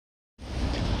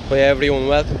Hi everyone,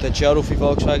 welcome to Duffy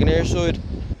Volkswagen Airside.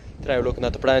 Today we're looking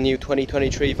at the brand new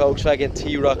 2023 Volkswagen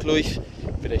T-Roc Life,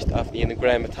 finished off the in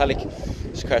grey metallic.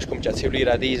 This car's come with a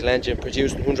 2-litre diesel engine,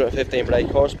 produced 115 brake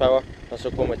horsepower. Also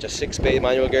come with a 6-speed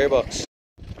manual gearbox.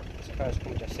 This car's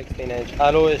come with a 16-inch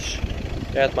alloys,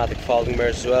 automatic folding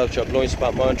mirrors as well, which are blind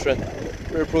spot monitoring,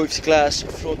 rear privacy glass,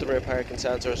 front and rear parking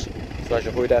sensors, as well as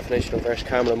your high definition reverse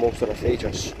camera amongst other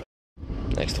features.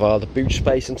 Next of all, the boot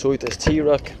space inside this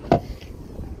T-Roc.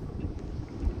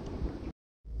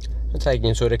 And taking you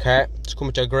inside the car, it's come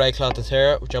with your grey cloth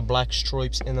interior with your black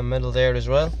stripes in the middle there as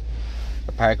well.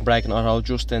 The parking brake and auto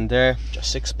just in there,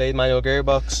 just 6-speed manual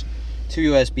gearbox,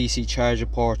 2 USB-C charger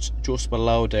ports just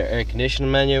below the air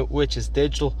conditioning menu, which is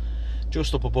digital.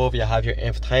 Just up above you have your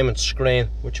infotainment screen,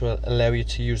 which will allow you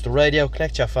to use the radio,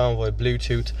 connect your phone via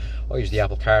Bluetooth, or use the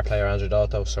Apple CarPlay or Android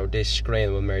Auto, so this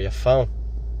screen will mirror your phone.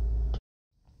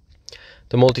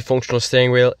 The multifunctional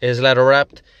steering wheel is leather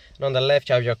wrapped. And on the left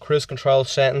you have your cruise control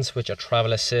settings with your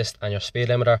travel assist and your speed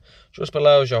limiter. Just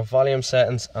below is your volume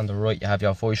settings. On the right you have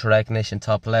your voice recognition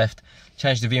top left.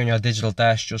 Change the view on your digital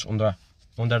dash just under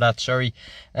that,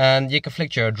 and you can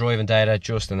flick your driving data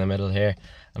just in the middle here,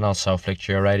 and also flick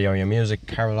your radio and your music.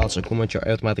 Car will also come with your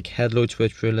automatic headlights,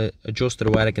 which will adjust to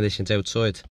the weather conditions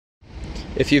outside.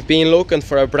 If you've been looking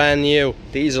for a brand new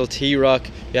diesel T-Roc,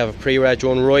 you have a pre-reg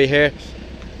one right here.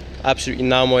 Absolutely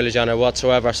no mileage on it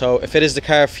whatsoever, so if it is the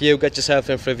car for you, get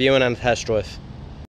yourself in for a viewing and a test drive.